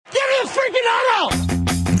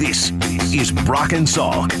aficionado! This is Brock and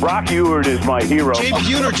Salk Brock Ewert is my hero. Jay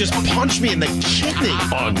Buhner just punched me in the kidney.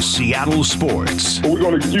 on Seattle Sports. We're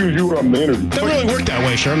going to accuse you of the interview. Doesn't really work that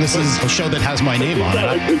way, Sherm. This is a show that has my name on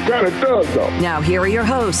it. It kind of does, though. Now, here are your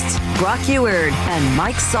hosts, Brock Ewert and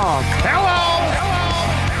Mike Salk.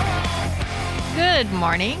 Good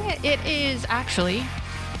morning. It is actually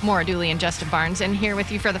Maura Dooley and Justin Barnes, and here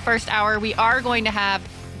with you for the first hour. We are going to have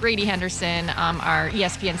Brady Henderson, our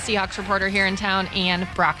ESPN Seahawks reporter here in town, and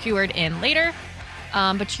Brock Ewert in later.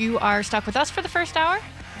 But you are stuck with us for the first hour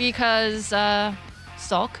because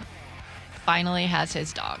Salk finally has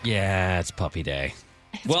his dog. Yeah, it's puppy day.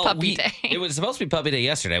 It's puppy day. It was supposed to be puppy day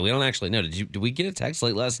yesterday. We don't actually know. Did we get a text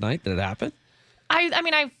late last night that it happened?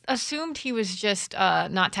 I assumed he was just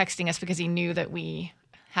not texting us because he knew that we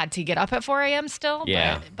had to get up at 4 a.m. still.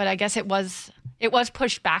 Yeah. But I guess it was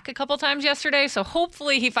pushed back a couple times yesterday. So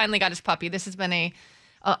hopefully he finally got his puppy. This has been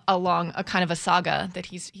a long kind of a saga that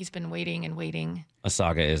he's been waiting and waiting. A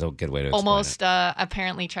saga is a good way to explain Almost it.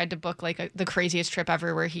 Apparently tried to book the craziest trip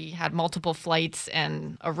ever, where he had multiple flights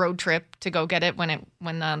and a road trip to go get it when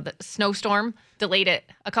the snowstorm delayed it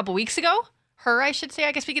a couple weeks ago. Her, I should say.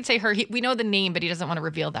 I guess we could say her. We know the name, but he doesn't want to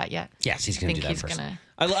reveal that yet. Yes, he's going to do that first. Gonna...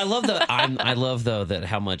 I love I love though that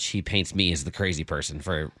how much he paints me as the crazy person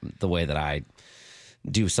for the way that I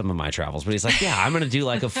do some of my travels. But he's like, yeah, I'm going to do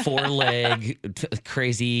like a 4-leg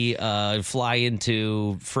crazy fly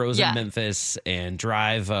into frozen Memphis and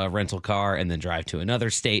drive a rental car and then drive to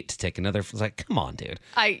another state to take another. It's like, come on, dude.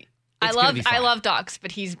 I love dogs,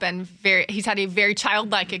 but he's had a very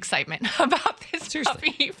childlike excitement about this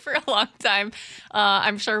puppy for a long time.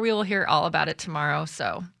 I'm sure we will hear all about it tomorrow.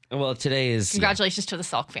 So, well, today is congratulations to the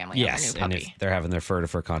Salk family. Yes, on their new puppy. And if they're having their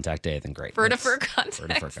fur-to-fur contact day, then great. Fur-to-fur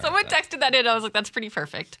contact. Someone texted that in. I was like, that's pretty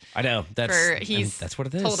perfect. I know that's what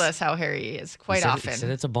it is. Told us how hairy he is quite often. He said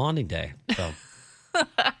it's a bonding day. So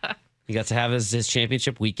he got to have his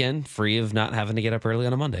championship weekend free of not having to get up early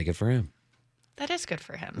on a Monday. Good for him. That is good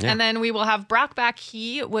for him. Yeah. And then we will have Brock back.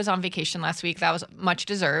 He was on vacation last week. That was much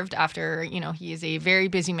deserved after, he is a very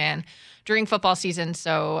busy man during football season.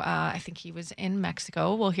 So I think he was in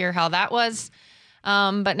Mexico. We'll hear how that was.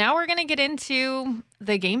 But now we're going to get into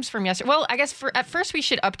the games from yesterday. Well, I guess at first we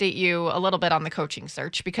should update you a little bit on the coaching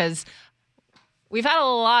search, because we've had a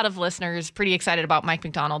lot of listeners pretty excited about Mike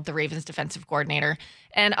Macdonald, the Ravens defensive coordinator.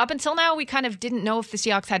 And up until now, we kind of didn't know if the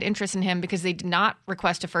Seahawks had interest in him because they did not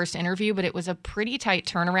request a first interview, but it was a pretty tight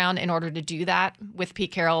turnaround in order to do that with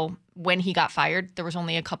Pete Carroll when he got fired. There was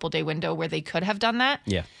only a couple-day window where they could have done that.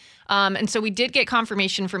 Yeah. And so we did get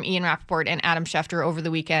confirmation from Ian Rappaport and Adam Schefter over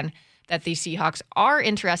the weekend that the Seahawks are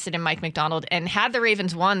interested in Mike Macdonald. And had the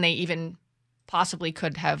Ravens won, they even possibly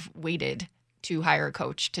could have waited to hire a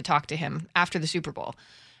coach to talk to him after the Super Bowl.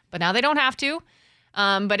 But now they don't have to.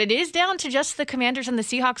 But it is down to just the Commanders and the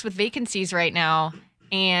Seahawks with vacancies right now.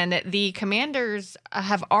 And the Commanders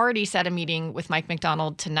have already set a meeting with Mike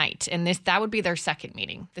Macdonald tonight. And that would be their second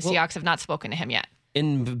meeting. The Seahawks have not spoken to him yet.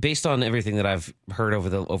 And based on everything that I've heard over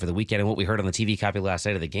the weekend and what we heard on the TV copy last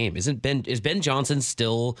night of the game, is Ben Johnson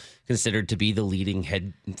still considered to be the leading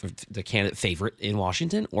the candidate favorite in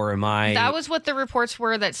Washington, or am I? That was what the reports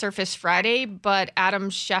were that surfaced Friday, but Adam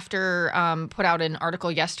Schefter put out an article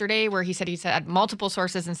yesterday where he said he's had multiple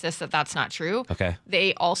sources insist that that's not true. Okay.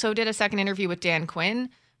 They also did a second interview with Dan Quinn.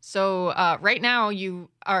 So right now you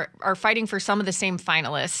are fighting for some of the same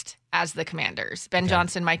finalists as the Commanders. Ben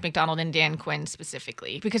Johnson, Mike Macdonald, and Dan Quinn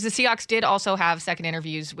specifically. Because the Seahawks did also have second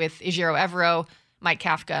interviews with Ejiro Evero, Mike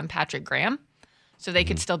Kafka, and Patrick Graham. So they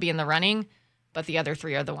could still be in the running, but the other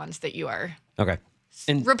three are the ones that you are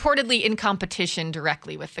reportedly in competition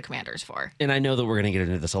directly with the Commanders for. And I know that we're going to get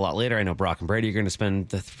into this a lot later. I know Brock and Brady are going to spend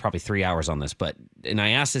probably 3 hours on this. And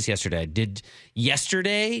I asked this yesterday. Did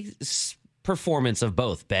yesterday's performance of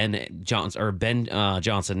both Ben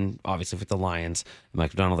Johnson, obviously with the Lions, and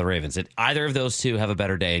Mike Macdonald, the Ravens, did either of those two have a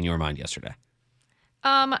better day in your mind yesterday?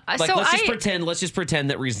 Let's just pretend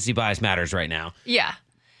that recency bias matters right now. Yeah.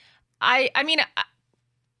 I mean,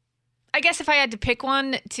 I guess if I had to pick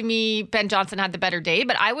one, to me, Ben Johnson had the better day,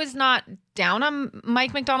 but I was not down on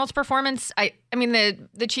Mike Macdonald's performance. I mean,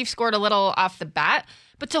 the Chiefs scored a little off the bat,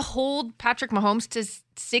 but to hold Patrick Mahomes to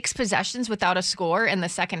 6 possessions without a score in the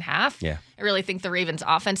second half, I really think the Ravens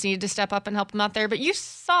offense needed to step up and help them out there. But you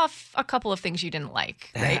saw a couple of things you didn't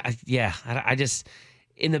like, right? I just,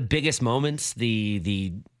 in the biggest moments,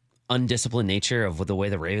 the undisciplined nature of the way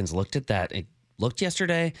the Ravens looked at that, it looked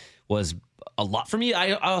yesterday was a lot for me.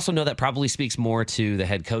 I also know that probably speaks more to the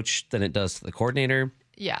head coach than it does to the coordinator.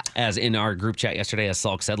 Yeah. As in our group chat yesterday, as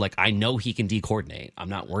Salk said, like, I know he can de-coordinate. I'm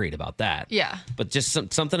not worried about that. Yeah. But just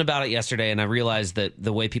something about it yesterday, and I realized that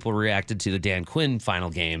the way people reacted to the Dan Quinn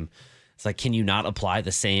final game, it's like, can you not apply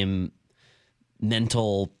the same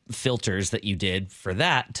mental filters that you did for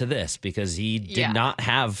that to this? Because he did not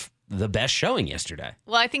have the best showing yesterday.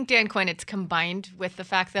 Well, I think Dan Quinn, it's combined with the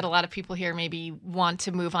fact that a lot of people here maybe want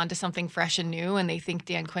to move on to something fresh and new, and they think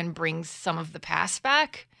Dan Quinn brings some of the past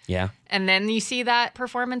back. Yeah. And then you see that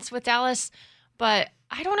performance with Dallas. But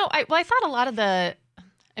I don't know. I thought a lot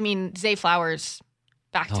of Zay Flowers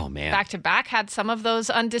back to back had some of those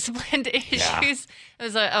undisciplined issues. It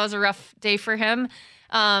was a rough day for him.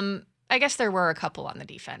 I guess there were a couple on the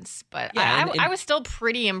defense, but I was still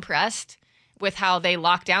pretty impressed with how they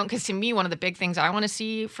locked down. Because to me, one of the big things I want to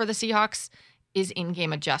see for the Seahawks is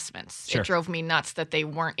in-game adjustments. Sure. It drove me nuts that they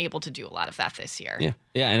weren't able to do a lot of that this year. Yeah,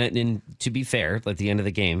 yeah, and to be fair, at the end of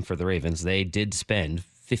the game for the Ravens, they did spend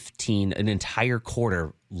an entire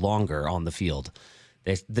quarter longer on the field.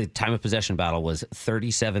 The time of possession battle was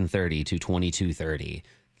 37-30 to 22-30.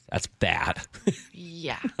 That's bad.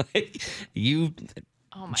 Yeah. You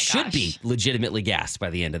oh my should gosh. be legitimately gassed by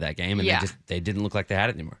the end of that game, and they didn't look like they had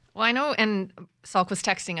it anymore. Well, I know, and Salk was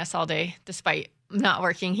texting us all day, despite not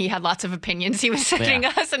working. He had lots of opinions he was sending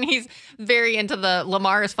us, and he's very into the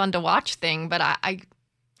Lamar is fun to watch thing, but I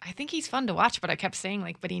think he's fun to watch, but I kept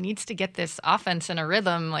saying, but he needs to get this offense in a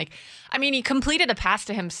rhythm. He completed a pass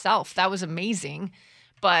to himself. That was amazing.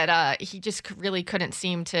 But he just really couldn't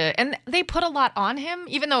seem to. And they put a lot on him,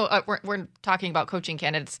 even though we're talking about coaching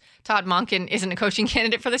candidates. Todd Monken isn't a coaching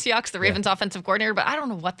candidate for the Seahawks, the Ravens offensive coordinator, but I don't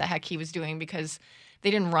know what the heck he was doing because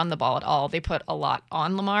they didn't run the ball at all. They put a lot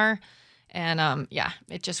on Lamar. And,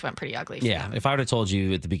 it just went pretty ugly for them. If I would have told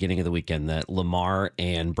you at the beginning of the weekend that Lamar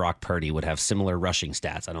and Brock Purdy would have similar rushing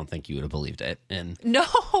stats, I don't think you would have believed it. And no,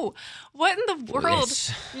 what in the world?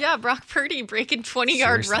 Brock Purdy breaking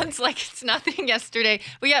 20-yard runs like it's nothing yesterday.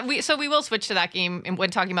 But we will switch to that game when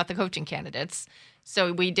talking about the coaching candidates.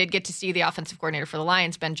 So we did get to see the offensive coordinator for the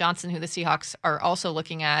Lions, Ben Johnson, who the Seahawks are also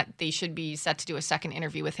looking at. They should be set to do a second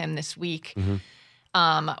interview with him this week. Mm-hmm.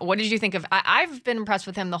 What did you think of? I've been impressed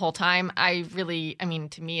with him the whole time.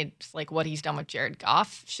 To me, it's like what he's done with Jared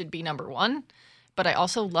Goff should be number one. But I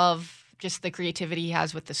also love just the creativity he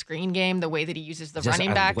has with the screen game, the way that he uses the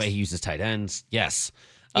running backs. The way he uses tight ends. Yes.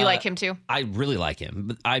 You like him too? I really like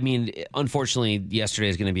him. But unfortunately, yesterday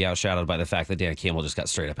is going to be outshadowed by the fact that Dan Campbell just got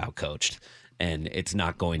straight up outcoached. And it's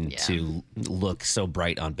not going to look so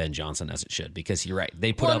bright on Ben Johnson as it should, because you're right.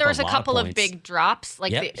 They put up a lot of points. There was a couple of big drops.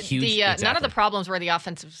 Huge, none of the problems were the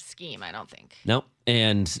offensive scheme, I don't think. Nope.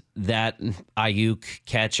 And that Ayuk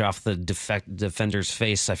catch off the defender's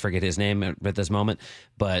face, I forget his name at this moment,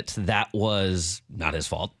 but that was not his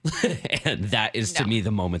fault. And that is, to me,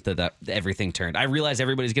 the moment that everything turned. I realize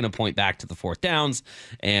everybody's going to point back to the fourth downs,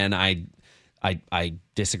 and I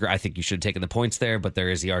disagree. I think you should have taken the points there, but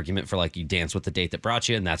there is the argument for you dance with the date that brought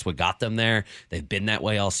you, and that's what got them there. They've been that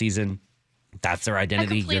way all season. That's their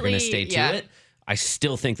identity. You're going to stay to it. I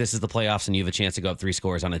still think this is the playoffs, and you have a chance to go up 3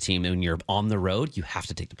 scores on a team, and when you're on the road, you have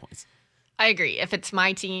to take the points. I agree. If it's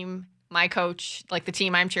my team, my coach, the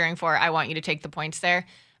team I'm cheering for, I want you to take the points there.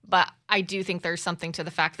 But I do think there's something to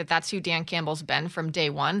the fact that that's who Dan Campbell's been from day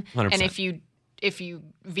one. 100%. And if you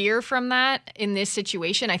veer from that in this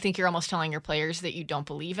situation, I think you're almost telling your players that you don't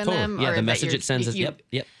believe in them. Yeah, or the message it sends is, yep.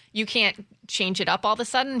 You can't change it up all of a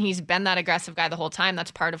sudden. He's been that aggressive guy the whole time.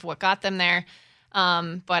 That's part of what got them there.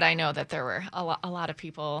 But I know that there were a lot of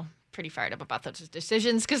people pretty fired up about those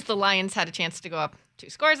decisions because the Lions had a chance to go up 2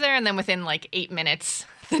 scores there. And then within 8 minutes,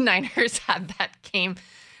 the Niners had that game.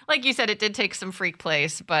 Like you said, it did take some freak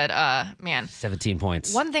plays, but man. 17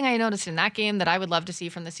 points. One thing I noticed in that game that I would love to see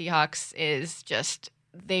from the Seahawks is just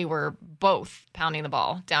they were both pounding the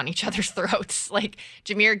ball down each other's throats.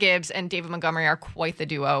 Jahmyr Gibbs and David Montgomery are quite the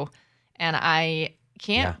duo. And I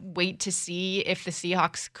can't wait to see if the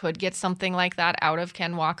Seahawks could get something like that out of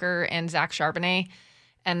Ken Walker and Zach Charbonnet.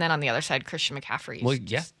 And then on the other side, Christian McCaffrey. Well,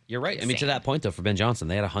 yeah, you're right. Insane. To that point, though, for Ben Johnson,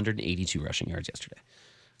 they had 182 rushing yards yesterday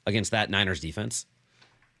against that Niners defense.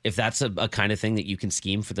 If that's a kind of thing that you can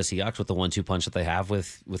scheme for the Seahawks with the 1-2 punch that they have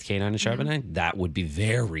with K9 and Charbonnet, that would be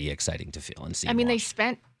very exciting to feel and see. They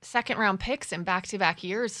spent second-round picks in back-to-back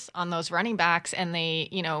years on those running backs, and they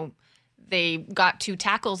got 2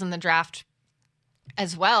 tackles in the draft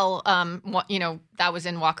as well. That was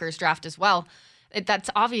in Walker's draft as well. That's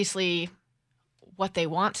obviously what they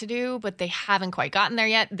want to do, but they haven't quite gotten there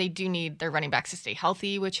yet. They do need their running backs to stay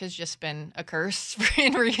healthy, which has just been a curse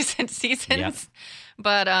in recent seasons. Yep.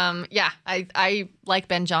 But I like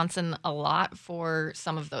Ben Johnson a lot for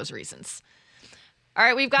some of those reasons. All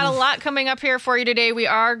right, we've got a lot coming up here for you today. We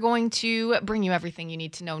are going to bring you everything you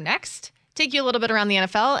need to know next, take you a little bit around the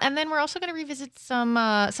NFL, and then we're also going to revisit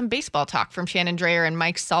some baseball talk from Shannon Dreyer and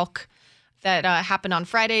Mike Salk that happened on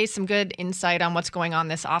Friday. Some good insight on what's going on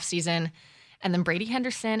this offseason. And then Brady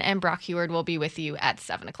Henderson and Brock Heward will be with you at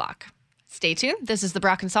 7 o'clock. Stay tuned. This is the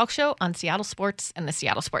Brock and Salk Show on Seattle Sports and the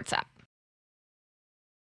Seattle Sports app.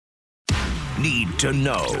 Need to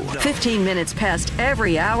know. 15 minutes past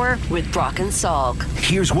every hour with Brock and Salk.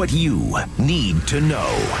 Here's what you need to know.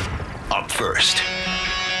 Up first.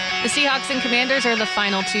 The Seahawks and Commanders are the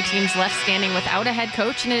final two teams left standing without a head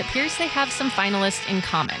coach, and it appears they have some finalists in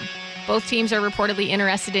common. Both teams are reportedly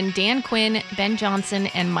interested in Dan Quinn, Ben Johnson,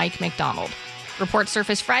 and Mike McDonald. Reports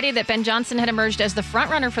surfaced Friday that Ben Johnson had emerged as the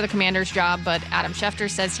frontrunner for the Commanders' job, but Adam Schefter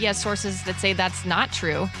says he has sources that say that's not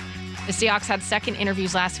true. The Seahawks had second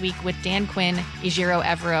interviews last week with Dan Quinn, Ejiro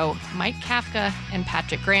Evero, Mike Kafka, and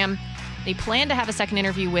Patrick Graham. They plan to have a second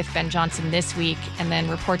interview with Ben Johnson this week, and then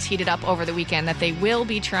reports heated up over the weekend that they will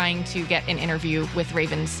be trying to get an interview with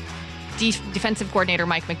Ravens defensive coordinator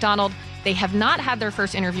Mike McDonald. They have not had their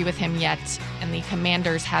first interview with him yet, and the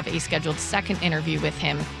Commanders have a scheduled second interview with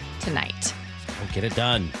him tonight. Oh, get it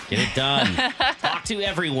done. Get it done. Talk to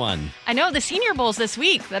everyone. I know the Senior Bowl's this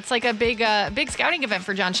week. That's like a big scouting event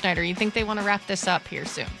for John Schneider. You'd think they want to wrap this up here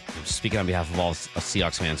soon. I'm speaking on behalf of all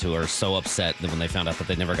Seahawks fans who are so upset that when they found out that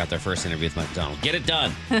they never got their first interview with Mike McDonald. Get it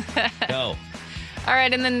done. Go. All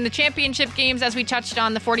right, and then the championship games, as we touched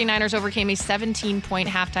on, the 49ers overcame a 17-point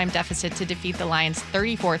halftime deficit to defeat the Lions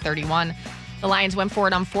 34-31. The Lions went for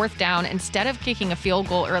it on fourth down instead of kicking a field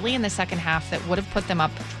goal early in the second half that would have put them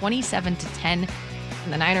up 27-10,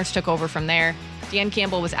 and the Niners took over from there. Dan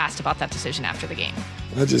Campbell was asked about that decision after the game.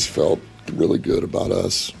 I just felt really good about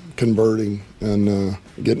us converting and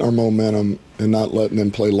getting our momentum and not letting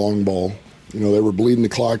them play long ball. You know, they were bleeding the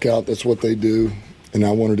clock out. That's what they do. And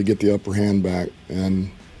I wanted to get the upper hand back.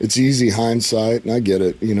 And it's easy hindsight, and I get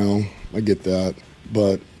it, you know, I get that.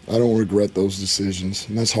 But I don't regret those decisions.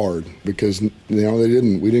 And that's hard because, you know,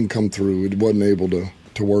 we didn't come through. It wasn't able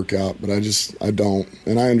to work out. But I don't.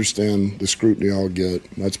 And I understand the scrutiny I'll get.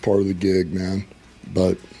 That's part of the gig, man.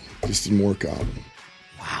 But it just didn't work out.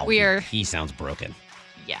 Wow. He sounds broken.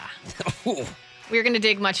 Yeah. We're going to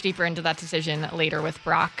dig much deeper into that decision later with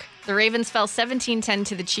Brock. The Ravens fell 17-10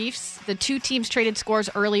 to the Chiefs. The two teams traded scores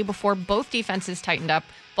early before both defenses tightened up.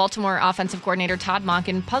 Baltimore offensive coordinator Todd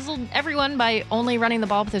Monken puzzled everyone by only running the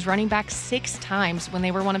ball with his running back 6 times when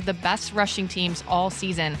they were one of the best rushing teams all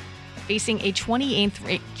season, facing a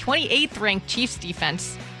 28th ranked Chiefs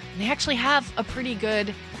defense. And they actually have a pretty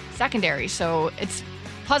good secondary, so it's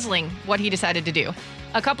puzzling what he decided to do.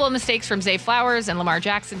 A couple of mistakes from Zay Flowers and Lamar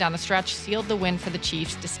Jackson down the stretch sealed the win for the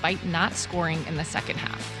Chiefs despite not scoring in the second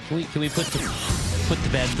half. Can we put to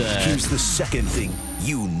bed Here's the second thing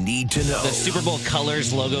you need to know. the Super Bowl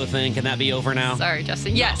colors logo thing? Can that be over now? Sorry,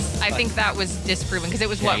 Justin. Yes, I think that was disproven because it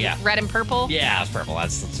was red and purple? Yeah, it's purple.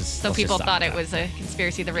 So people thought it was a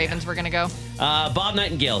conspiracy the Ravens were going to go. Bob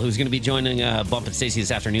Nightingale, who's going to be joining Bump and Stacy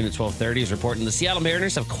this afternoon at 12:30, is reporting the Seattle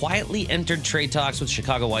Mariners have quietly entered trade talks with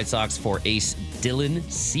Chicago White Sox for ace Dylan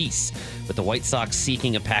Cease, with the White Sox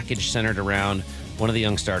seeking a package centered around one of the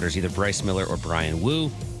young starters, either Bryce Miller or Brian Wu.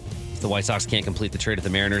 If the White Sox can't complete the trade with the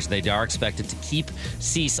Mariners, they are expected to keep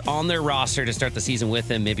Cease on their roster to start the season with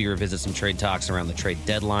him, maybe revisit some trade talks around the trade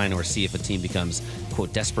deadline, or see if a team becomes,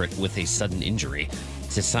 quote, desperate with a sudden injury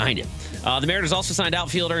to sign him. The Mariners also signed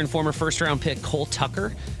outfielder and former first-round pick Cole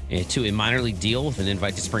Tucker to a minor league deal with an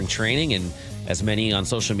invite to spring training, and as many on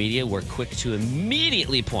social media were quick to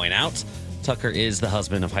immediately point out, Tucker is the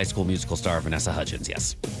husband of High School Musical star Vanessa Hudgens,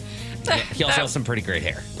 yes. He also has some pretty great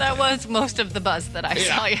hair. That was most of the buzz that I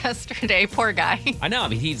saw yesterday. Poor guy. I know. I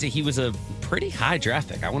mean, he was a pretty high draft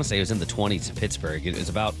pick. I want to say he was in the 20s to Pittsburgh. It was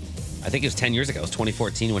about, I think it was 10 years ago. It was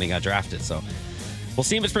 2014 when he got drafted. So we'll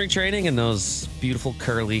see him at spring training and those beautiful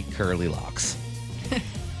curly locks.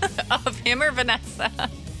 Of him or Vanessa?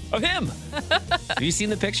 Of him. Have you seen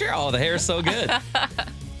the picture? Oh, the hair is so good.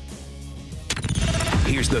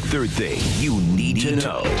 Here's the third thing you need to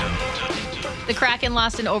know. The Kraken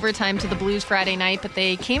lost in overtime to the Blues Friday night, but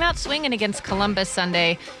they came out swinging against Columbus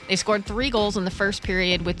Sunday. They scored 3 goals in the first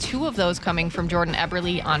period, with 2 of those coming from Jordan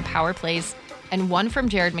Eberle on power plays and 1 from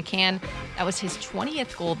Jared McCann. That was his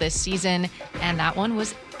 20th goal this season, and that one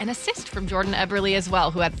was an assist from Jordan Eberle as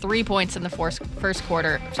well, who had 3 points in the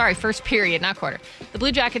first period, not quarter. The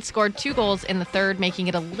Blue Jackets scored 2 goals in the third, making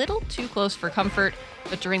it a little too close for comfort.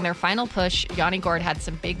 But during their final push, Yanni Gourde had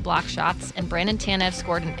some big block shots, and Brandon Tanev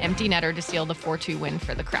scored an empty netter to seal the 4-2 win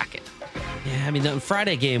for the Kraken. Yeah, I mean, the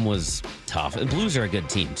Friday game was tough. And Blues are a good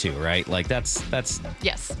team too, right? Like that's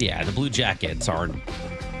Yes. yeah. The Blue Jackets are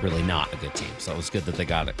really not a good team, so it was good that they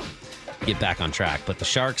got it get back on track. But the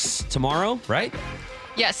Sharks tomorrow, right?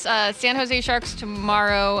 Yes, San Jose Sharks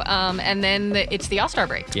tomorrow, and then it's the All-Star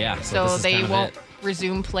break. Yeah, So this is they kind of won't it.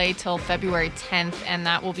 resume play till February 10th, and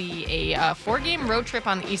that will be a 4-game road trip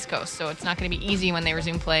on the East Coast. So it's not going to be easy when they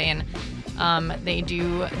resume play, and they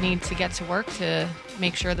do need to get to work to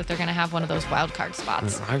make sure that they're going to have one of those wild card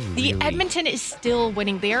spots. The Edmonton is still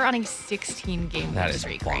winning. They are on a 16-game That win is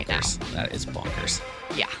streak right now. bonkers. That is bonkers.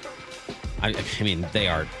 Yeah. I mean, they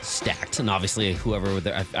are stacked, and obviously,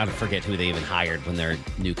 I forget who they even hired when their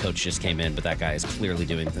new coach just came in, but that guy is clearly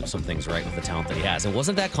doing some things right with the talent that he has. And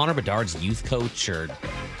wasn't that Connor Bedard's youth coach, or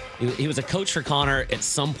he was a coach for Connor at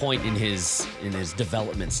some point in his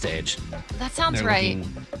development stage? That sounds They're right.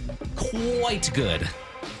 looking quite good,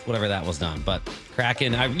 whatever that was done. But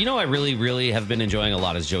Kraken, I really, really have been enjoying a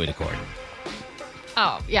lot is Joey Decord.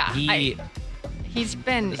 Oh, yeah. He's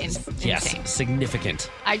been insane. Yes,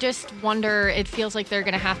 significant. I just wonder, it feels like they're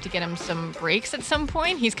going to have to get him some breaks at some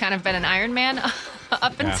point. He's kind of been an Iron Man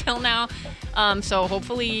up until now. So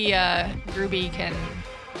hopefully Gruby can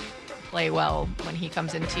play well when he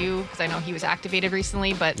comes in too, because I know he was activated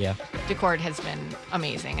recently, but Decord has been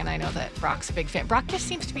amazing, and I know that Brock's a big fan. Brock just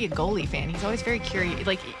seems to be a goalie fan. He's always very curious.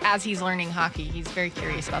 Like, as he's learning hockey, he's very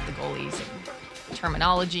curious about the goalies and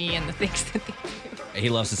terminology and the things that they do. He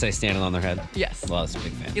loves to say standing on their head. Yes. Well, that's a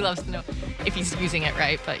big fan. He loves to know if he's using it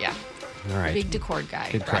right, but yeah. All right. Big Decord guy.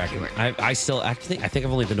 Good Kraken. I think I've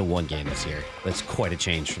only been to one game this year. That's quite a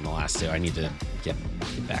change from the last two. I need to get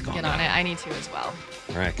back on Get that. on it. I need to as well.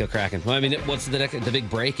 All right, go Kraken. Well, I mean, what's the big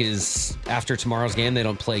break is after tomorrow's game. They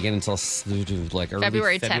don't play again until like early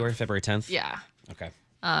February 10th. February 10th. Yeah. Okay.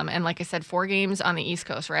 And like I said, 4 games on the East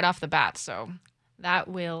Coast right off the bat. So that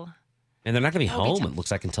will. And they're not going to be That'll be home. tough. It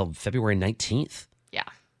looks like until February 19th. Yeah.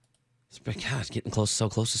 God, it's getting so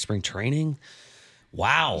close to spring training.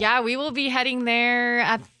 Wow. Yeah, we will be heading there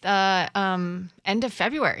at the end of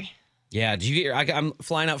February. Yeah. Did you get I'm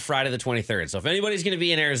flying out Friday the 23rd. So if anybody's going to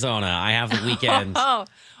be in Arizona, I have the weekend.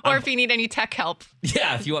 Or if you need any tech help.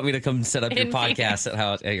 Yeah, if you want me to come set up your In podcast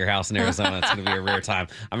at your house in Arizona, it's going to be a rare time.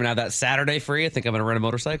 I'm going to have that Saturday free. I think I'm going to rent a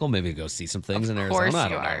motorcycle, maybe go see some things in Arizona. course I you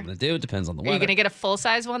don't know what are. I'm going to do. It depends on the Are weather. you going to get a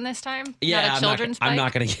full-size one this time? Yeah, Not a children's I'm bike?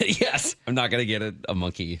 not going to get, I'm not going to get a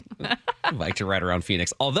monkey bike to ride around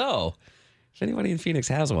Phoenix. Although, if anybody in Phoenix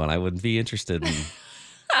has one, I would be interested in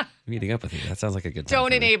meeting up with you. That sounds like a good time. Don't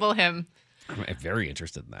for me. enable him. I'm very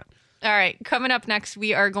interested in that. All right, coming up next,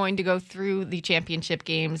 we are going to go through the championship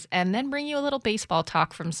games and then bring you a little baseball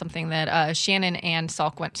talk from something that Shannon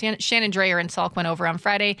Dreyer and Salk went over on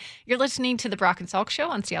Friday. You're listening to the Brock and Salk Show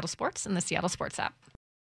on Seattle Sports and the Seattle Sports app.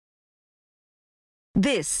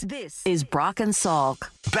 This is Brock and Salk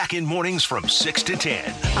Back in mornings from 6 to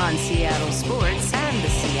 10. on Seattle Sports and the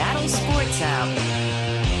Seattle Sports app.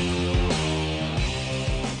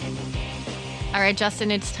 All right, Justin,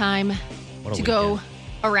 it's time What a to go weekend.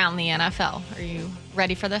 around the NFL. Are you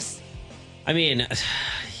ready for this? I mean,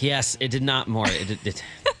 yes, it did not more. It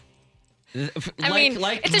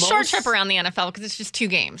It's a short trip around the NFL because it's just 2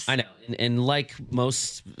 games. I know. And like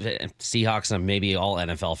most Seahawks and maybe all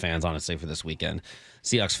NFL fans, honestly, for this weekend,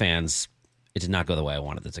 Seahawks fans, it did not go the way I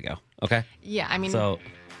wanted it to go. Okay? Yeah, I mean, So,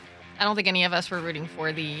 I don't think any of us were rooting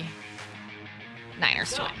for the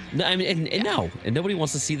Niners to win. no, I mean, no. And nobody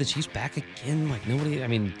wants to see the Chiefs back again. Like, nobody, I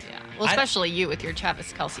mean. Yeah. Well, especially you with your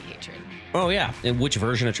Travis Kelce hatred. Oh, yeah. And which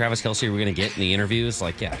version of Travis Kelce are we going to get in the interviews?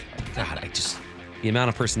 Like, yeah. God, the amount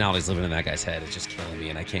of personalities living in that guy's head is just killing me,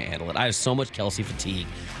 and I can't handle it. I have so much Kelce fatigue.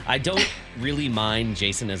 I don't really mind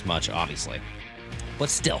Jason as much, obviously. But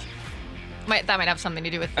still. That might have something to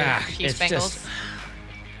do with the Chiefs it's Bengals. just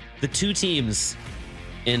the two teams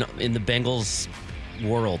in the Bengals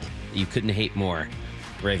world you couldn't hate more,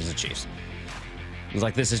 Ravens and Chiefs. It was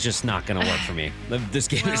like, this is just not going to work for me. This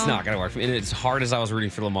game is not going to work for me. And as hard as I was rooting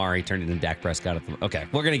for Lamar, he turned into Dak Prescott. Okay,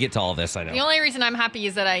 we're going to get to all of this, I know. The only reason I'm happy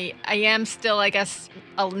is that I am still, I guess,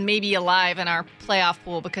 maybe alive in our playoff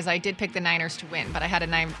pool because I did pick the Niners to win, but I had a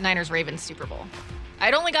Niners-Ravens Super Bowl.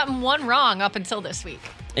 I'd only gotten one wrong up until this week.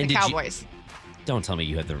 And the did Cowboys. Don't tell me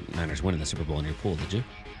you had the Niners winning the Super Bowl in your pool, did you?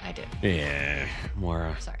 I did. Yeah,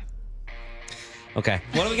 Maura. Sorry. Okay,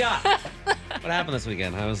 what do we got? What happened this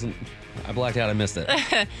weekend? I blacked out. I missed it.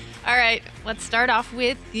 All right, let's start off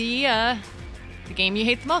with the game you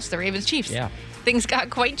hate the most, the Ravens-Chiefs. Yeah. Things got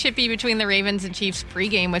quite chippy between the Ravens and Chiefs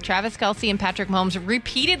pregame with Travis Kelce and Patrick Mahomes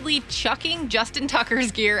repeatedly chucking Justin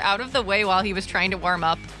Tucker's gear out of the way while he was trying to warm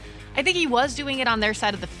up. I think he was doing it on their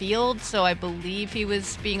side of the field, so I believe he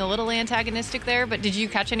was being a little antagonistic there. But did you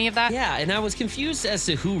catch any of that? Yeah, and I was confused as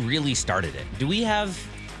to who really started it. Do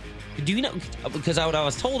you know? Because what I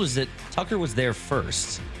was told is that Tucker was there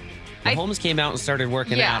first. Mahomes came out and started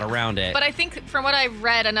working out around it. But I think from what I've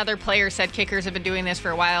read, another player said kickers have been doing this for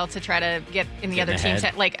a while to try to get in the other team's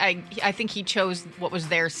head. Like, I think he chose what was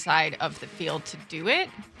their side of the field to do it.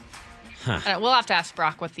 Huh. We'll have to ask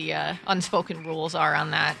Brock what the unspoken rules are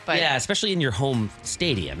on that. But yeah, especially in your home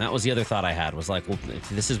stadium. That was the other thought I had, was like, well, if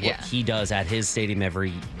this is what he does at his stadium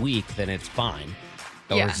every week, then it's fine.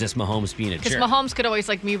 Or is this Mahomes being a jerk? Because Mahomes could always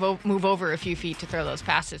like move over a few feet to throw those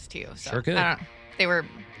passes to you. So, sure could. I don't know.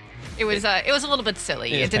 It was a little bit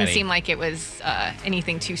silly. It didn't seem like it was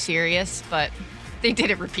anything too serious, but they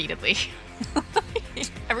did it repeatedly.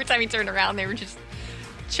 Every time he turned around, they were just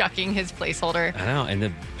chucking his placeholder. I know.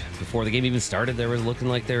 And before the game even started, they were looking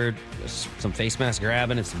like there were some face mask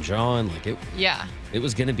grabbing and some jawing. Like it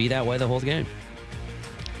was going to be that way the whole game.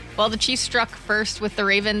 Well, the Chiefs struck first with the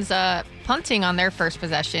Ravens punting on their first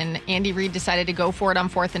possession. Andy Reid decided to go for it on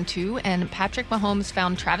 4th and 2, and Patrick Mahomes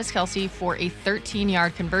found Travis Kelce for a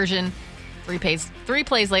 13-yard conversion. Three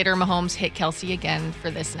plays later, Mahomes hit Kelce again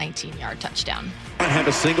for this 19-yard touchdown. I have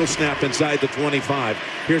a single snap inside the 25.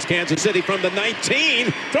 Here's Kansas City from the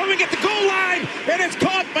 19, throwing at the goal line, and it's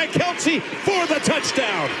caught by Kelce for the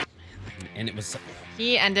touchdown. And it was...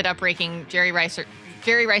 He ended up breaking Jerry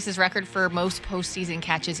Rice's record for most postseason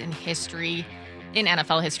catches in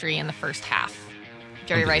NFL history in the first half.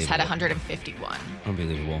 Jerry Rice had 151.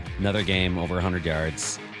 Unbelievable. Another game, over 100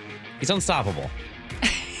 yards. He's unstoppable.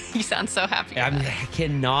 You sound so happy. I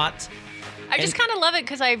cannot... I just kind of love it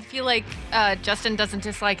because I feel like Justin doesn't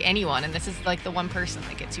dislike anyone, and this is like the one person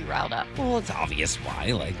that gets you riled up. Well, it's obvious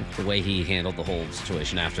why. Like, the way he handled the whole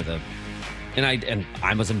situation after the... And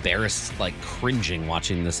I was embarrassed, like cringing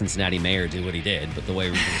watching the Cincinnati mayor do what he did, but the way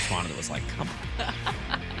he responded was like, come on.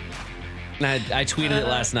 And I tweeted it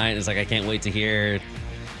last night. It's like, I can't wait to hear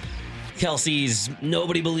Kelce's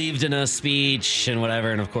 "nobody believed in us" speech and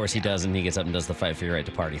whatever. And of course he does, and he gets up and does the fight for your right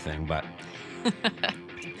to party thing. But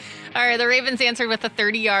all right, the Ravens answered with a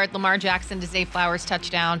 30-yard Lamar Jackson to Zay Flowers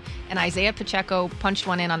touchdown, and Isaiah Pacheco punched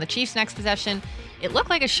one in on the Chiefs' next possession. It looked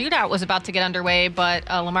like a shootout was about to get underway, but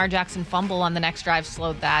a Lamar Jackson fumble on the next drive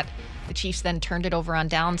slowed that. The Chiefs then turned it over on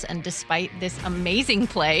downs, and despite this amazing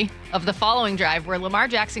play of the following drive where Lamar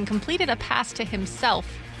Jackson completed a pass to himself,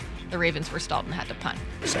 the Ravens were stalled and had to punt.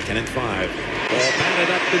 2nd and 5. Ball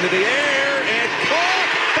batted up into the air and caught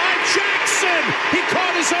by Jackson. He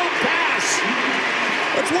caught his own pass.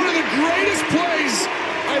 That's one of the greatest plays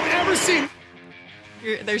I've ever seen.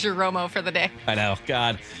 There's your Romo for the day. I know,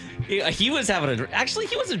 God. He was actually,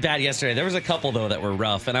 he wasn't bad yesterday. There was a couple, though, that were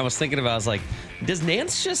rough. And I was thinking about, I was like, does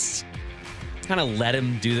Nance just kind of let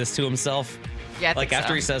him do this to himself? Yeah, like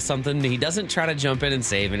after he says something, he doesn't try to jump in and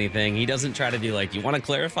save anything. He doesn't try to do like, you want to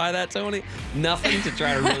clarify that, Tony? Nothing to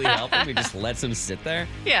try to really help him. He just lets him sit there.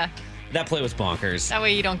 Yeah. That play was bonkers. That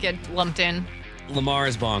way you don't get lumped in. Lamar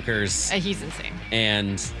is bonkers. He's insane.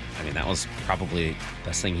 And I mean, that was probably the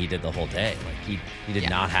best thing he did the whole day. Like he did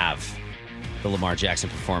not have the Lamar Jackson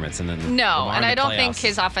performance, and then Lamar and I don't think playoffs.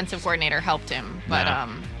 his offensive coordinator helped him.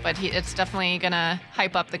 But it's definitely gonna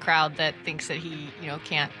hype up the crowd that thinks that he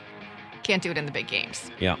can't do it in the big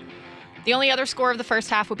games. Yeah. The only other score of the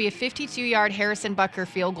first half would be a 52-yard Harrison Butker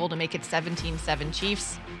field goal to make it 17-7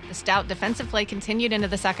 Chiefs. The stout defensive play continued into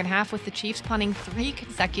the second half with the Chiefs punting 3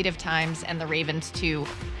 consecutive times and the Ravens 2,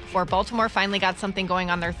 before Baltimore finally got something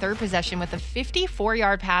going on their third possession with a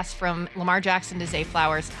 54-yard pass from Lamar Jackson to Zay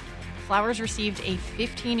Flowers. Flowers received a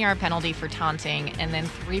 15-yard penalty for taunting, and then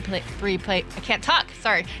 3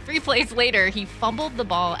 plays later, he fumbled the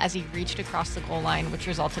ball as he reached across the goal line, which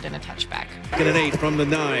resulted in a touchback. 2nd and 8 from the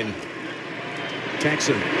 9.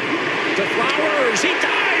 Jackson to Flowers. He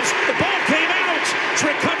dives. The ball came out. It's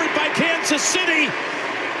recovered by Kansas City.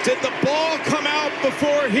 Did the ball come out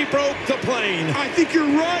before he broke the plane? I think you're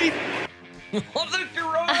right. I think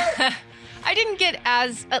you're right. I didn't get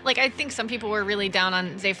as, I think some people were really down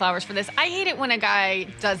on Zay Flowers for this. I hate it when a guy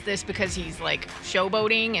does this because he's,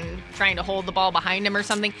 showboating and trying to hold the ball behind him or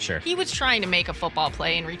something. Sure. He was trying to make a football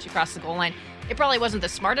play and reach across the goal line. It probably wasn't the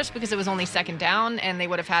smartest because it was only 2nd down and they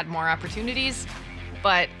would have had more opportunities,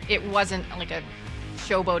 but it wasn't like a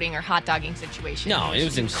showboating or hot dogging situation. No, it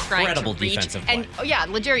was incredible defensive play. And,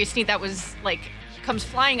 L'Jarius Sneed, that was, comes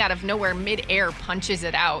flying out of nowhere mid-air, punches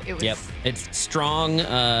it out. It was... Yep. It's strong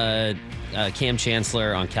Cam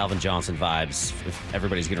Chancellor on Calvin Johnson vibes. If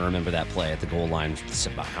everybody's going to remember that play at the goal line. It's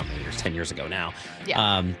about how many years? 10 years ago now.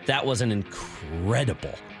 Yeah. That was an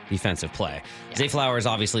incredible defensive play. Yeah. Zay Flowers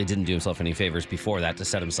obviously didn't do himself any favors before that to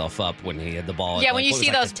set himself up when he had the ball. Yeah, at, when you what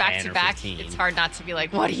see was, those the 10 or back-to-back, 15. it's hard not to be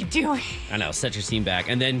like, what are you doing? I know, set your team back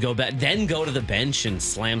and then go back, then go to the bench and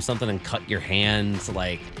slam something and cut your hands.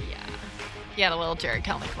 Like, Yeah. He had a little Jared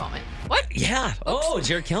Kelnick moment. What? yeah. Oh,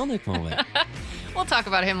 Jared Kelnick moment. We'll talk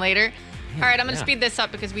about him later. All right, I'm going to speed this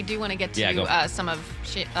up because we do want to get to some of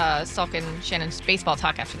Salk and Shannon's baseball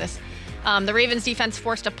talk after this. The Ravens defense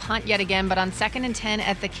forced a punt yet again, but on 2nd and 10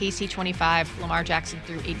 at the KC 25, Lamar Jackson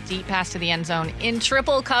threw a deep pass to the end zone in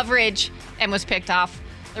triple coverage and was picked off.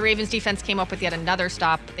 The Ravens defense came up with yet another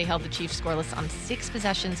stop. They held the Chiefs scoreless on 6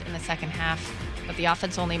 possessions in the second half, but the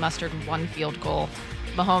offense only mustered 1 field goal.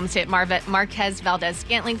 Mahomes hit Marquez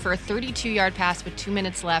Valdez-Scantling for a 32-yard pass with 2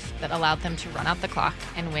 minutes left that allowed them to run out the clock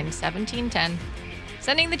and win 17-10,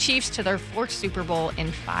 sending the Chiefs to their 4th Super Bowl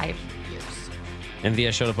in 5 years.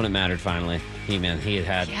 MVS showed up when it mattered finally. He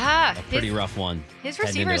had a pretty rough one. His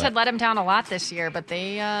receivers had let him down a lot this year, but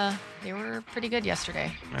they were pretty good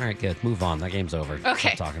yesterday. All right, good. Move on. That game's over.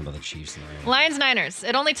 Okay. Stop talking about the Chiefs and the Ravens. Lions-Niners.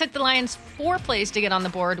 It only took the Lions 4 plays to get on the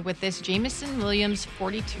board with this Jamison Williams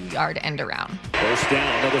 42-yard end around. First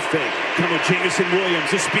down, another fake. Coming Jamison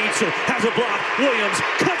Williams, the speedster, has a block. Williams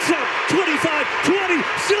cuts up, 25, 20,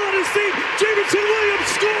 still on his feet. Jamison Williams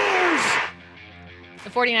scores! The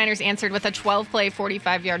 49ers answered with a 12-play,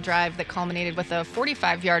 45-yard drive that culminated with a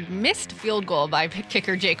 45-yard missed field goal by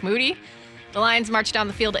kicker Jake Moody. The Lions marched down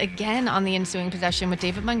the field again on the ensuing possession with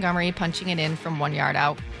David Montgomery punching it in from 1 yard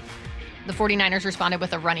out. The 49ers responded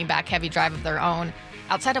with a running back heavy drive of their own.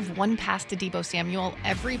 Outside of one pass to Deebo Samuel,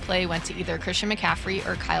 every play went to either Christian McCaffrey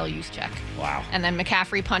or Kyle Juszczyk. Wow. And then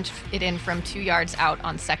McCaffrey punched it in from 2 yards out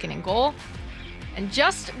on 2nd and goal. And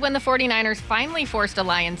just when the 49ers finally forced a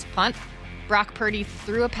Lions punt, Brock Purdy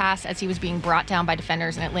threw a pass as he was being brought down by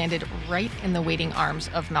defenders, and it landed right in the waiting arms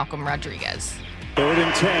of Malcolm Rodriguez. 3rd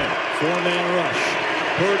and 10, 4-man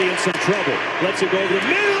rush. Purdy in some trouble. Lets it go over the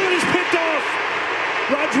middle and is picked off.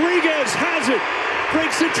 Rodriguez has it.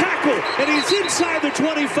 Breaks the tackle, and he's inside the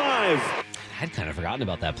 25. I'd kind of forgotten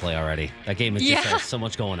about that play already. That game has just had so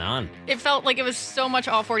much going on. It felt like it was so much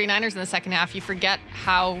all 49ers in the second half. You forget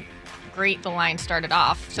how great the Lions started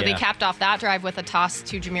off. So they capped off that drive with a toss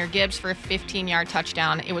to Jahmyr Gibbs for a 15-yard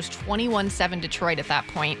touchdown. It was 21-7 Detroit at that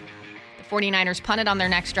point. The 49ers punted on their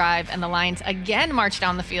next drive, and the Lions again marched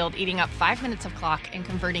down the field, eating up 5 minutes of clock and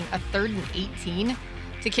converting a 3rd and 18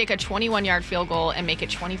 to kick a 21-yard field goal and make it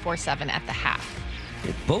 24-7 at the half.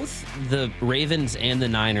 Both the Ravens and the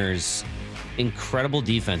Niners, incredible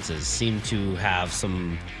defenses, seem to have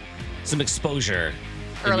some exposure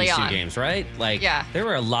early in these on. 2 games, right? Like, there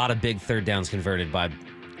were a lot of big 3rd downs converted by.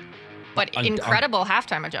 But incredible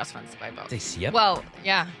halftime adjustments by both. Yep. Well,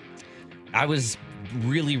 yeah. I was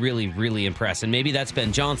really, really, really impressed. And maybe that's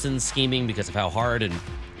Ben Johnson's scheming because of how hard and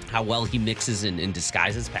how well he mixes and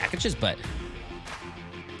disguises packages. But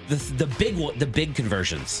the big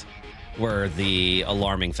conversions were the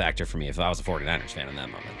alarming factor for me if I was a 49ers fan in that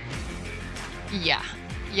moment. Yeah.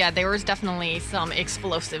 Yeah, there was definitely some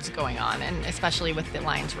explosives going on, and especially with the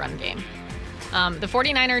Lions' run game. The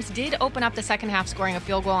 49ers did open up the second half, scoring a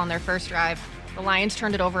field goal on their first drive. The Lions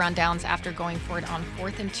turned it over on downs after going for it on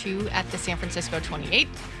 4th and 2 at the San Francisco 28.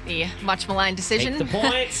 The much maligned decision. Take the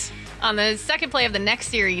points. On the second play of the next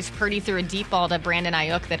series, Purdy threw a deep ball to Brandon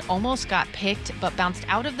Ayuk that almost got picked, but bounced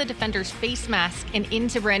out of the defender's face mask and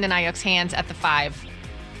into Brandon Ayuk's hands at the 5.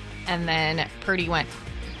 And then Purdy went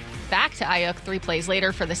back to Ayuk 3 plays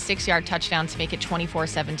later for the 6-yard touchdown to make it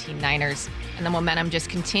 24-17 Niners. And the momentum just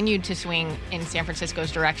continued to swing in San Francisco's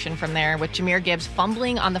direction from there, with Jahmyr Gibbs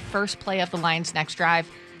fumbling on the first play of the Lions' next drive,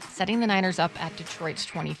 setting the Niners up at Detroit's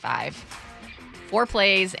 25. 4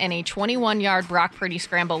 plays and a 21-yard Brock Purdy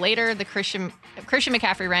scramble later, the Christian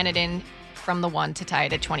McCaffrey ran it in from the 1 to tie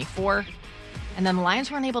it at 24. And then the Lions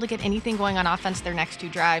weren't able to get anything going on offense their next 2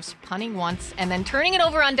 drives, punting once and then turning it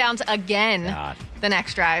over on downs again the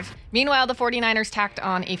next drive. Meanwhile, the 49ers tacked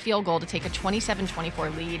on a field goal to take a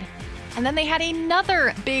 27-24 lead. And then they had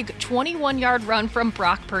another big 21-yard run from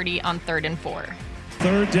Brock Purdy on 3rd and 4.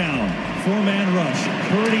 3rd down, 4-man rush.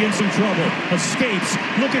 Purdy in some trouble. Escapes,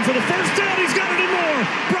 looking for the first down. He's got it and more.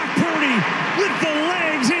 Brock Purdy with the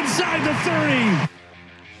legs inside the 30.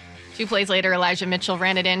 2 plays later, Elijah Mitchell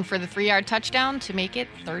ran it in for the 3-yard touchdown to make it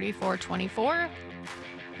 34-24.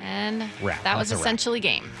 And that was essentially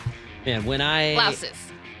game. Man, when Blouses.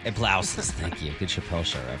 Blouses, thank you. Good Chappelle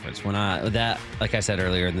Show reference. Like I said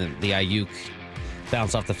earlier, the Ayuk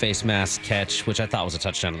bounce off the face mask catch, which I thought was a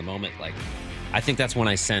touchdown in the moment. Like, I think that's when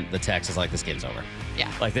I sent the text. It's like, this game's over.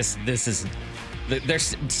 Yeah. Like, this is, they're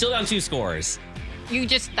still down 2 scores.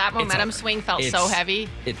 That momentum swing felt so heavy.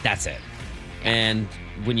 That's it. And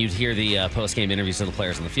when you'd hear the post-game interviews of the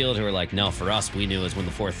players on the field who were like, no, for us, we knew it was when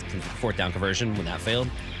the fourth down conversion, when that failed,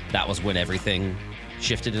 that was when everything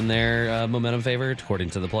shifted in their momentum favor, according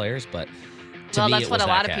to the players. But to me, that's what a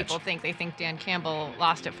lot of catch. people think. They think Dan Campbell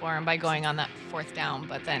lost it for him by going on that fourth down,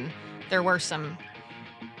 but then there were some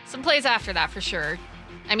plays after that for sure.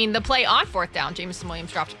 I mean, the play on fourth down, Jameson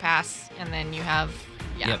Williams dropped a pass, and then you have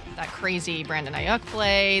that crazy Brandon Ayuk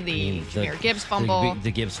play, the Jahmyr Gibbs fumble.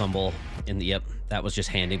 The Gibbs fumble, that was just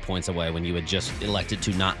handing points away when you had just elected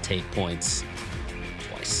to not take points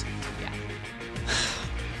twice. Yeah.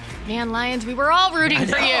 Man, Lions, we were all rooting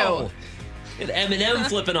for you. And Eminem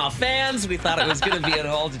flipping off fans. We thought it was going to be an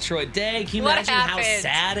all Detroit day. Can you imagine how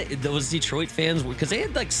sad those Detroit fans were? Because they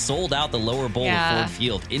had sold out the lower bowl of Ford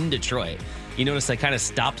Field in Detroit. You notice they kind of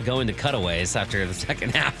stopped going to cutaways after the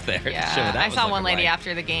second half there. Yeah, I saw one lady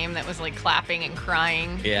after the game that was clapping and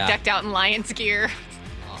crying, decked out in Lions gear.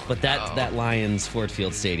 But that Lions Ford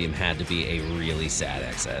Field Stadium had to be a really sad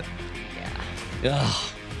exit. Yeah.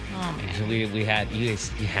 Ugh. Oh man. We had you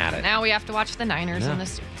had it. Now we have to watch the Niners in the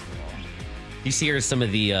Super Bowl. You see some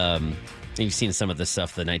of the you've seen some of the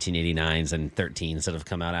stuff, the 1989s and 13s that have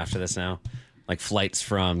come out after this now. Like flights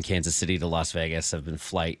from Kansas City to Las Vegas have been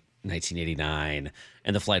flight 1989,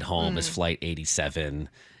 and the flight home is flight 87.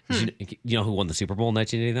 You know who won the Super Bowl in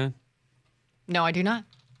 1989? No, I do not.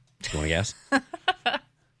 You want to guess?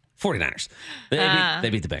 49ers. They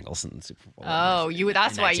beat the Bengals in the Super Bowl. Oh,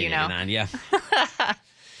 that's why you know. Yeah.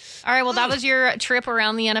 All right, well, that was your trip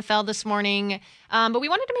around the NFL this morning. But we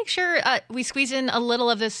wanted to make sure we squeeze in a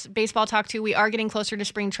little of this baseball talk, too. We are getting closer to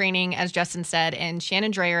spring training, as Justin said, and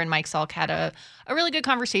Shannon Dreyer and Mike Salk had a really good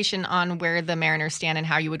conversation on where the Mariners stand and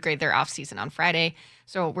how you would grade their offseason on Friday.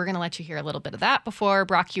 So we're going to let you hear a little bit of that before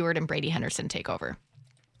Brock Huard and Brady Henderson take over.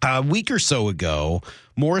 A week or so ago,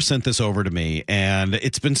 Maura sent this over to me, and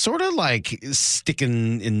it's been sort of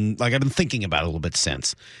sticking in, I've been thinking about it a little bit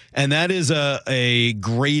since. And that is a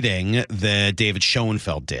grading that David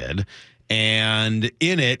Schoenfeld did. And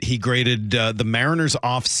in it, he graded the Mariners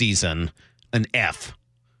offseason an F.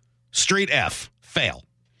 Straight F. Fail.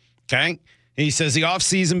 Okay? He says the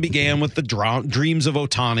offseason began with the dreams of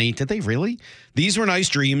Ohtani. Did they really? These were nice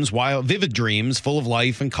dreams, vivid dreams, full of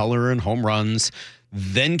life and color and home runs.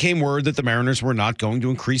 Then came word that the Mariners were not going to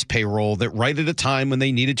increase payroll, that right at a time when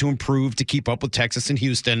they needed to improve to keep up with Texas and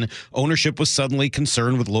Houston, ownership was suddenly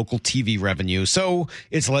concerned with local TV revenue. So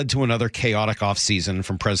it's led to another chaotic offseason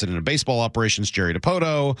from president of baseball operations, Jerry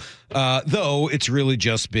Dipoto, though it's really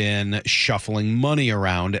just been shuffling money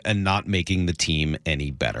around and not making the team any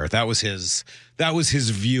better. That was his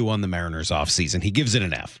view on the Mariners offseason. He gives it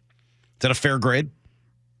an F. Is that a fair grade?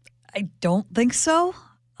 I don't think so.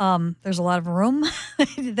 There's a lot of room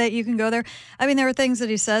that you can go there. I mean, there are things that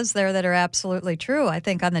he says there that are absolutely true. I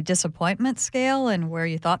think on the disappointment scale and where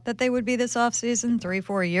you thought that they would be this offseason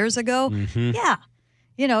 3-4 years ago, yeah.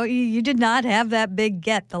 You did not have that big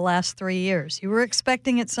get the last 3 years. You were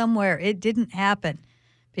expecting it somewhere. It didn't happen.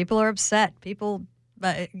 People are upset. People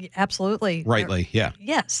absolutely. Rightly, yeah.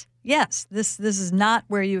 Yes. This is not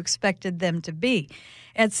where you expected them to be.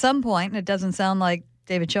 At some point, and it doesn't sound like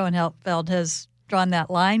David Schoenfeld has drawn that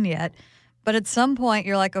line yet, but at some point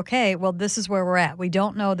you're like, okay, well, this is where we're at. We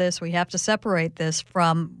don't know this. We have to separate this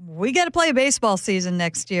from, we got to play a baseball season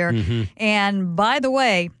next year. And by the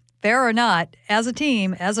way, fair or not, as a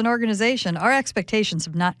team, as an organization, our expectations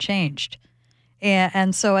have not changed.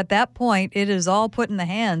 And so at that point, it is all put in the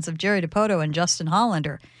hands of Jerry Dipoto and Justin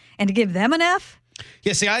Hollander. And to give them an F?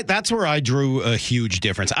 Yeah, see, that's where I drew a huge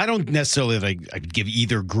difference. I don't necessarily I'd give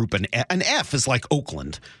either group an F. An F is like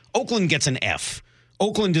Oakland. Oakland gets an F.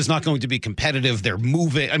 Oakland is not going to be competitive. They're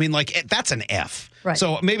moving. I mean, that's an F. Right.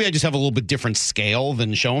 So maybe I just have a little bit different scale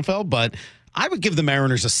than Schoenfeld, but I would give the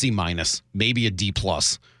Mariners a C-, maybe a D+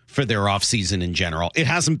 for their offseason in general. It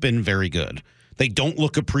hasn't been very good. They don't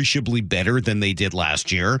look appreciably better than they did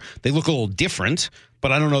last year. They look a little different,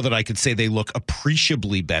 but I don't know that I could say they look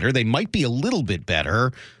appreciably better. They might be a little bit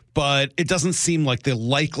better, but it doesn't seem like the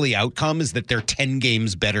likely outcome is that they're 10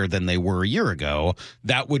 games better than they were a year ago.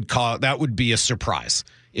 That would be a surprise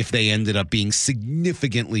if they ended up being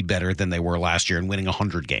significantly better than they were last year and winning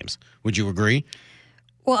 100 games. Would you agree?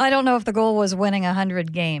 Well, I don't know if the goal was winning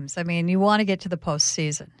 100 games. I mean, you want to get to the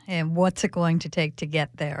postseason, and what's it going to take to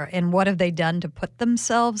get there? And what have they done to put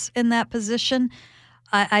themselves in that position?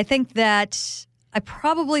 I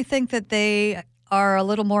probably think that they are a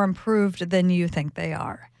little more improved than you think they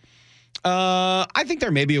are. I think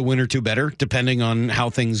they're maybe a win or two better, depending on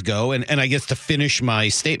how things go. And I guess to finish my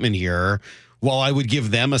statement here, while I would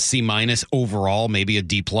give them a C- overall, maybe a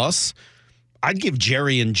D+, I'd give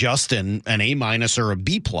Jerry and Justin an A- or a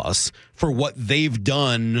B+ for what they've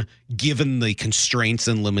done given the constraints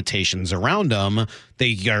and limitations around them.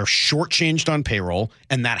 They are shortchanged on payroll,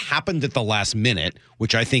 and that happened at the last minute,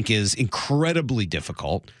 which I think is incredibly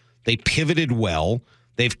difficult. They pivoted well.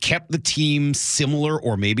 They've kept the team similar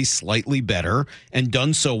or maybe slightly better and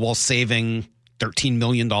done so while saving $13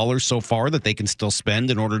 million so far that they can still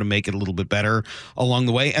spend in order to make it a little bit better along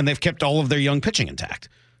the way. And they've kept all of their young pitching intact.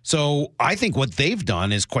 So I think what they've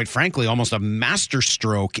done is, quite frankly, almost a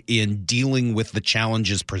masterstroke in dealing with the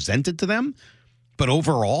challenges presented to them. But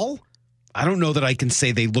overall, I don't know that I can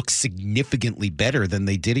say they look significantly better than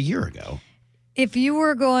they did a year ago. If you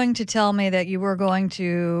were going to tell me that you were going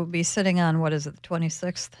to be sitting on, what is it, the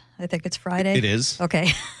 26th? I think it's Friday. It is. Okay.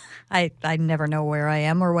 I never know where I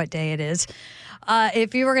am or what day it is.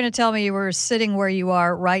 If you were going to tell me you were sitting where you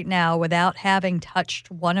are right now without having touched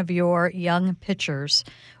one of your young pitchers,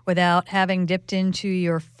 without having dipped into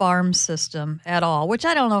your farm system at all, which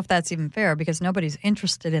I don't know if that's even fair because nobody's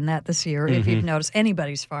interested in that this year, if you've noticed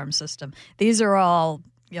anybody's farm system. These are all,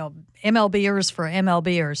 MLBers for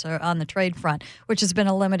MLBers on the trade front, which has been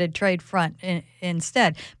a limited trade front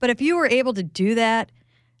instead. But if you were able to do that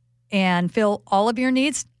and fill all of your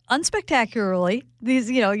needs unspectacularly, these,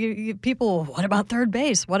 you people, what about third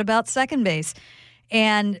base? What about second base?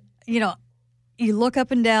 And, you look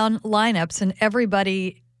up and down lineups and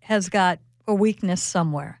everybody has got a weakness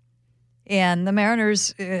somewhere. And the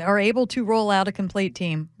Mariners are able to roll out a complete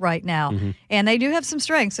team right now. And they do have some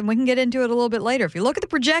strengths, and we can get into it a little bit later. If you look at the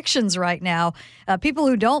projections right now, people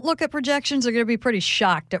who don't look at projections are going to be pretty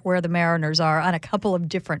shocked at where the Mariners are on a couple of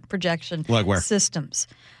different projection systems.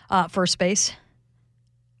 First base.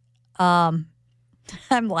 I'm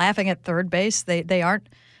laughing at third base. They aren't.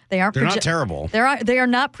 They're not terrible. They are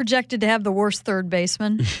not projected to have the worst third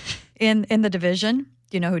baseman in the division.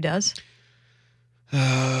 Do you know who does?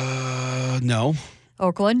 No.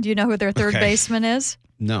 Oakland. Do you know who their third baseman is?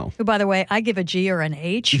 No. Who, by the way, I give a G or an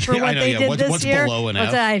H for what they did this what's year. Below an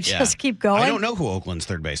F? I just keep going. I don't know who Oakland's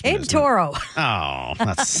third baseman is. Abe Toro. Oh,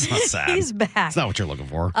 that's sad. He's back. That's not what you're looking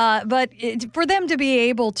for. But for them to be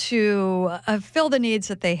able to fill the needs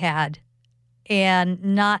that they had and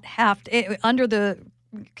not have to, under the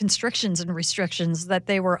constrictions and restrictions that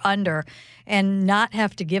they were under, and not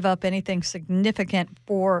have to give up anything significant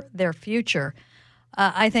for their future,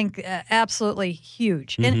 I think absolutely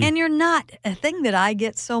huge. And you're not, a thing that I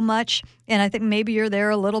get so much, and I think maybe you're there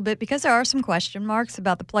a little bit because there are some question marks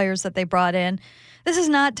about the players that they brought in. This is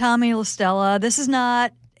not Tommy La Stella. This is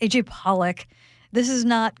not A.J. Pollock. This is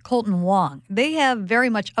not Colton Wong. They have very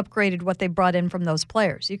much upgraded what they brought in from those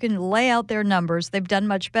players. You can lay out their numbers. They've done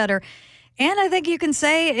much better. And I think you can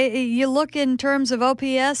say, you look in terms of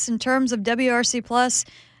OPS, in terms of WRC+,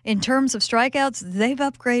 in terms of strikeouts, they've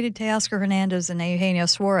upgraded Teoscar Hernandez and Eugenio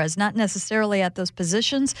Suarez, not necessarily at those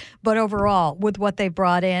positions, but overall with what they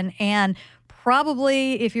brought in. And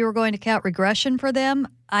probably if you were going to count regression for them,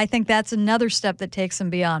 I think that's another step that takes them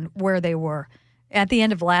beyond where they were at the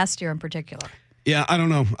end of last year in particular. Yeah, I don't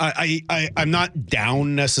know. I'm not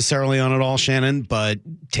down necessarily on it all, Shannon, but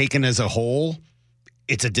taken as a whole,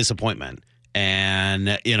 it's a disappointment.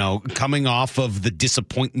 And, coming off of the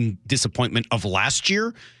disappointment of last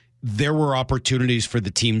year, there were opportunities for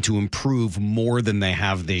the team to improve more than they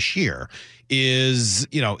have this year. Is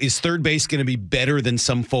third base going to be better than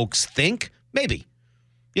some folks think? Maybe.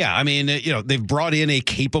 Yeah, I mean, they've brought in a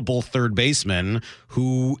capable third baseman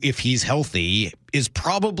who, if he's healthy, is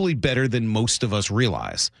probably better than most of us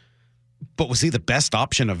realize. But was he the best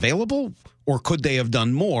option available? Or could they have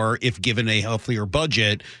done more if given a healthier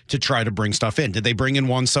budget to try to bring stuff in? Did they bring in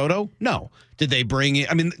Juan Soto? No. Did they bring in?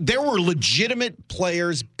 I mean, there were legitimate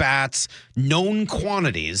players, bats, known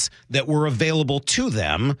quantities that were available to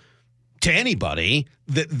them, to anybody,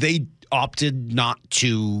 that they opted not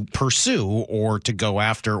to pursue or to go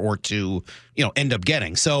after or to, end up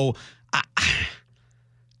getting. So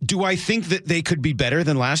do I think that they could be better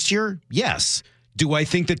than last year? Yes. Do I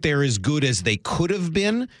think that they're as good as they could have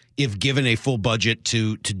been if given a full budget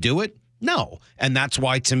to do it? No. And that's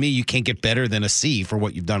why, to me, you can't get better than a C for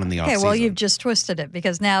what you've done in the offseason. Okay, well, you've just twisted it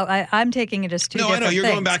because now I'm taking it as two different things. No, I know. You're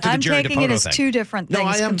going back to the Jerry Dipoto thing. I'm taking it as two different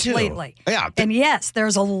things completely. Too. Yeah. And yes,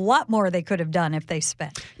 there's a lot more they could have done if they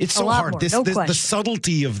spent. It's so hard. The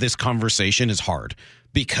subtlety of this conversation is hard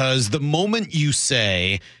because the moment you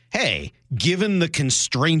say, hey, given the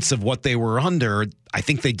constraints of what they were under, I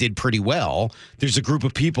think they did pretty well. There's a group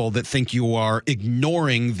of people that think you are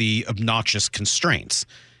ignoring the obnoxious constraints.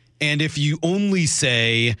 And if you only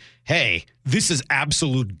say, hey, this is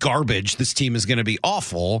absolute garbage, this team is going to be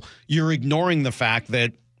awful, you're ignoring the fact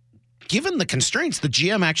that given the constraints, the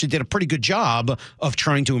GM actually did a pretty good job of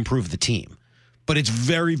trying to improve the team. But it's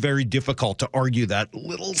very, very difficult to argue that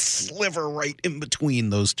little sliver right in between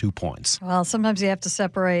those 2 points. Well, sometimes you have to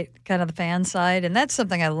separate kind of the fan side, and that's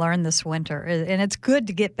something I learned this winter. And it's good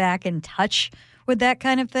to get back in touch with that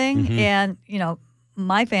kind of thing. Mm-hmm. And,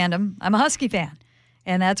 my fandom, I'm a Husky fan.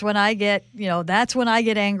 And that's when I get,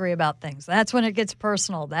 angry about things. That's when it gets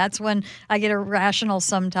personal. That's when I get irrational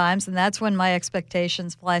sometimes. And that's when my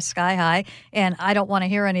expectations fly sky high. And I don't want to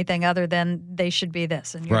hear anything other than they should be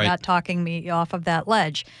this. And you're not talking me off of that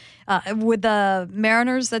ledge. With the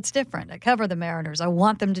Mariners, that's different. I cover the Mariners. I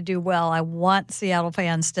want them to do well. I want Seattle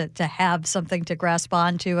fans to have something to grasp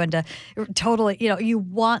onto and to totally, you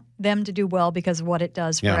want them to do well because of what it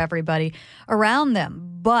does for everybody around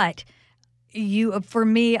them. But for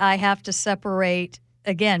me, I have to separate,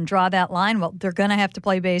 again, draw that line. Well, they're going to have to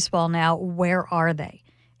play baseball now. Where are they?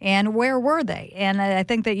 And where were they? And I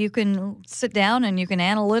think that you can sit down and you can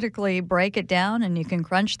analytically break it down and you can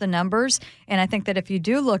crunch the numbers. And I think that if you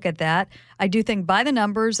do look at that, I do think by the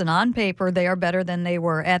numbers and on paper, they are better than they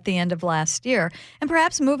were at the end of last year. And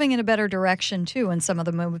perhaps moving in a better direction, too, in some of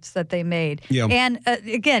the moves that they made. Yeah. And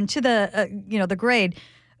again, to the grade,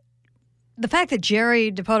 the fact that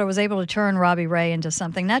Jerry DiPoto was able to turn Robbie Ray into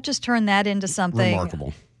something, not just turn that into something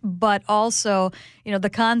remarkable, but also, the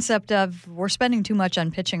concept of we're spending too much on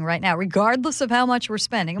pitching right now, regardless of how much we're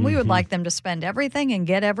spending. And we would like them to spend everything and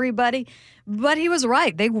get everybody. But he was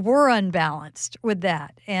right. They were unbalanced with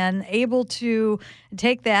that and able to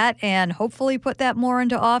take that and hopefully put that more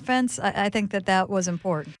into offense. I think that was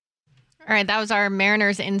important. All right, that was our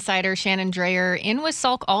Mariners insider, Shannon Dreyer, in with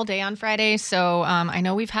Salk all day on Friday. So I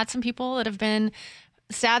know we've had some people that have been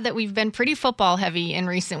sad that we've been pretty football heavy in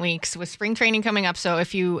recent weeks with spring training coming up. So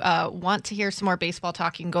if you want to hear some more baseball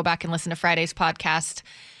talk, you can go back and listen to Friday's podcast.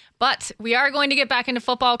 But we are going to get back into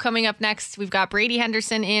football coming up next. We've got Brady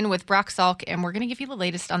Henderson in with Brock Salk, and we're going to give you the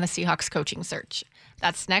latest on the Seahawks coaching search.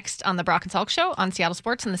 That's next on the Brock and Salk Show on Seattle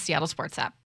Sports and the Seattle Sports app.